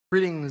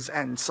Greetings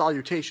and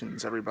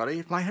salutations, everybody.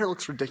 If my hair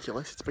looks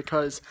ridiculous, it's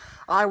because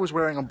I was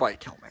wearing a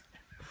bike helmet.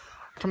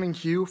 Coming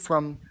to you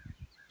from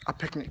a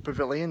picnic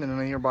pavilion in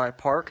a nearby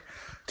park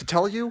to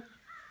tell you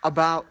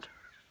about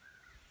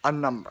a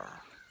number.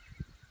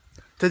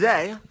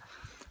 Today,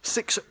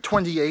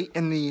 6/28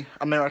 in the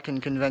American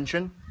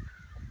Convention,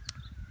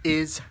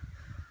 is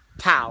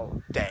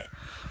Tau Day,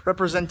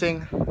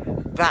 representing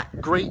that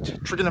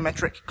great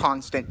trigonometric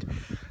constant,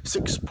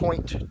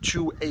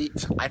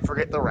 6.28, I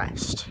forget the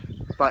rest.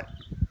 But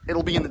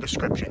it'll be in the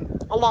description.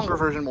 A longer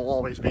version will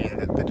always be in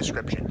the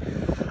description.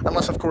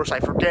 Unless, of course, I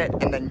forget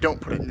and then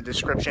don't put it in the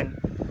description.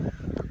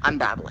 I'm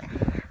babbling.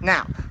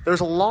 Now,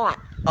 there's a lot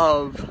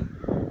of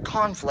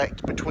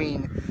conflict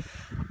between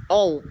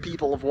all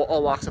people of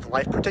all walks of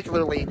life,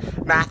 particularly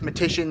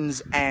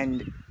mathematicians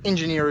and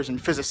engineers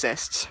and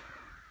physicists,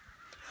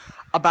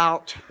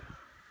 about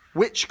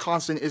which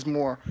constant is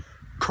more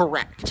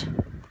correct.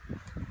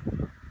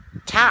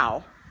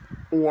 Tau,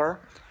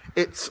 or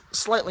its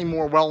slightly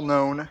more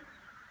well-known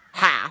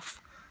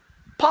half,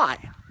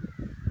 pi.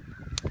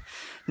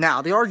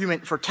 Now, the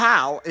argument for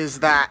tau is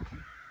that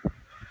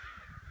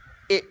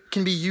it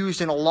can be used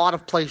in a lot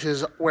of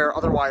places where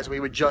otherwise we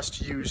would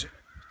just use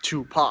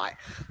 2 pi.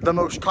 The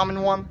most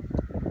common one,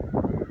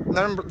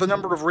 the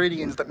number of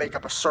radians that make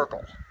up a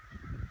circle.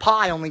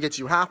 Pi only gets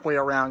you halfway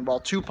around, while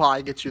 2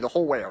 pi gets you the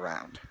whole way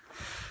around.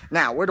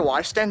 Now, where do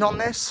I stand on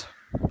this?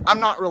 I'm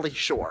not really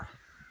sure.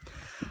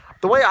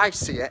 The way I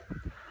see it,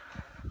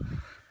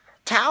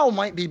 tau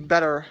might be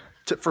better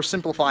for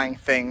simplifying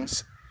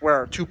things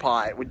where 2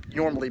 pi would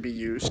normally be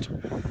used.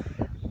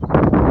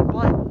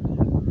 But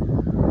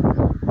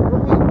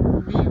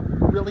will we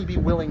really be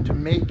willing to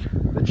make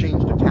the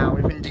change to tau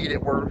if indeed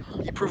it were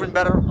be proven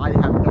better? I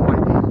have no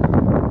idea.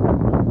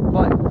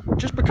 But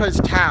just because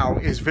tau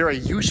is very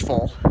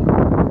useful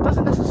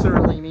doesn't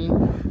necessarily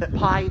mean that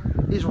pi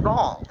is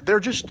wrong. They're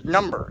just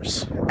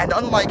numbers. And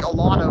unlike a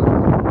lot of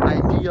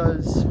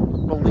ideas,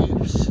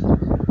 beliefs,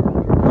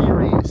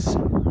 theories,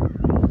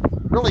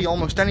 really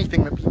almost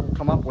anything that people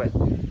come up with,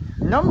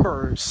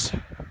 numbers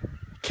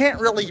can't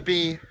really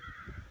be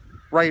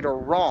right or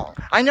wrong.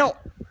 I know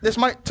this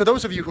might, to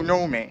those of you who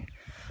know me,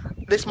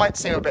 this might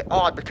seem a bit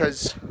odd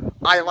because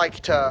I like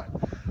to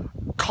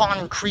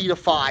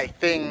concretify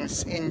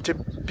things into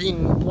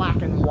being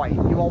black and white.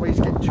 You always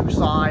get 2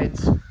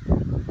 sides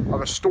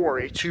of a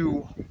story,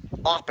 2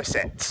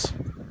 opposites.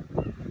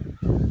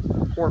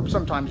 Or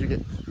sometimes you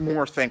get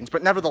more things,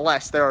 but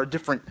nevertheless there are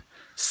different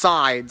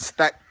sides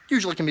that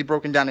usually can be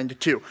broken down into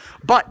 2.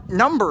 But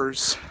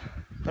numbers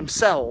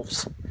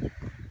themselves,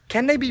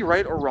 can they be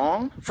right or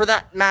wrong? For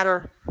that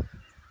matter,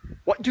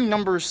 what do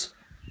numbers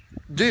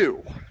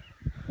do?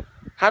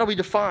 How do we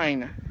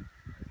define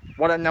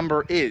what a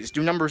number is?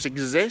 Do numbers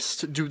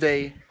exist? Do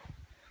they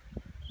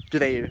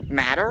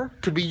matter?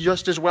 Could we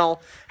just as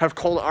well have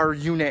called our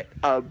unit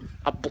a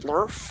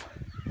blurf?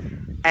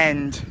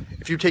 And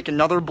if you take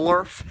another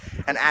blurf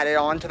and add it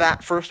on to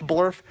that first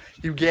blurf,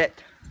 you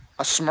get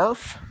a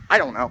smurf? I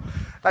don't know.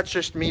 That's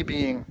just me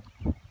being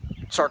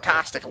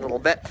sarcastic a little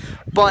bit.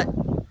 But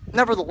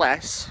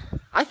nevertheless,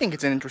 I think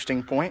it's an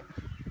interesting point.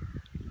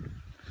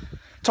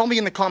 Tell me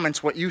in the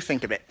comments what you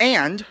think of it.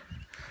 And,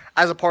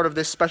 as a part of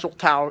this special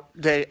Tau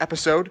Day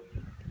episode,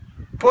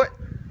 put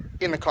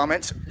in the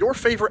comments your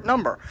favorite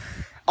number.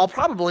 I'll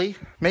probably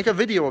make a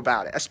video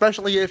about it,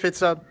 especially if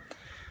it's a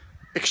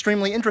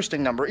extremely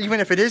interesting number. Even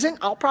if it isn't,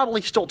 I'll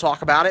probably still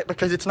talk about it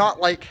because it's not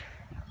like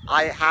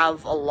I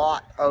have a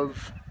lot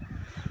of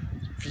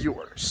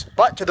viewers.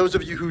 But to those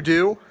of you who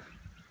do,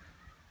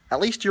 at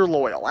least you're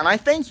loyal, and I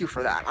thank you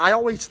for that. I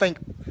always think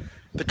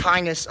the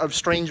kindness of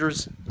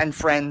strangers and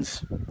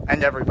friends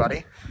and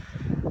everybody.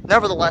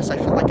 Nevertheless, I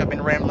feel like I've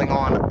been rambling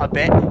on a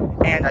bit,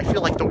 and I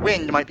feel like the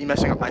wind might be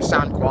messing up my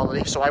sound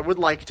quality, so I would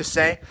like to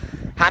say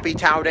Happy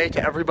Tau Day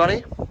to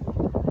everybody.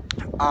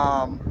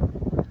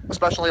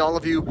 Especially all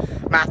of you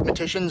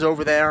mathematicians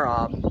over there,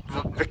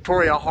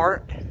 Victoria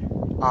Hart,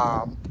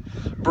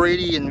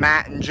 Brady and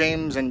Matt and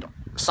James and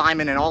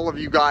Simon and all of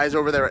you guys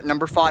over there at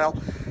Numberphile,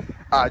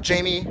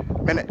 Jamie,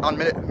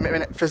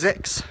 Minute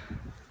Physics,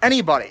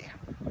 anybody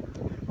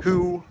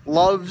who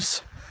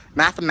loves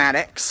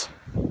mathematics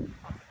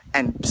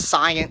and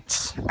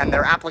science and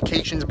their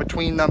applications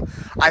between them,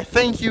 I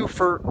thank you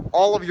for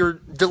all of your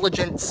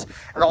diligence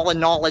and all the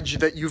knowledge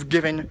that you've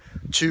given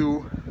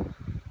to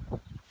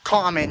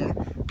common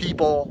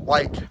people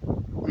like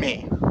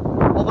me.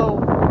 Although,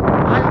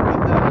 I don't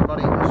think that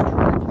everybody is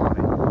truly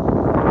common.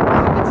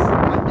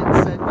 I've been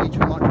said way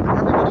too much, but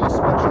everybody is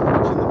special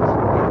in the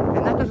wrong way.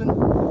 And that doesn't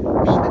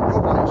mean that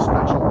nobody's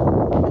special.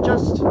 It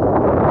just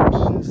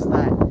means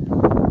that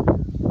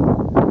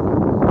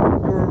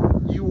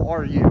you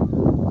are you.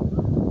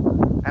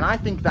 And I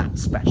think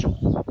that's special.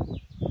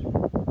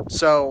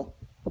 So,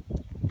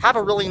 have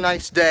a really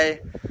nice day,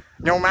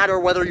 no matter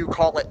whether you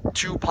call it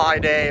 2 Pi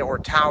Day or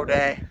Tau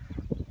Day.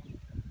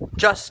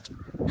 Just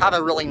have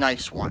a really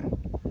nice one.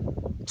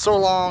 So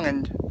long,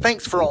 and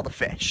thanks for all the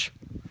fish.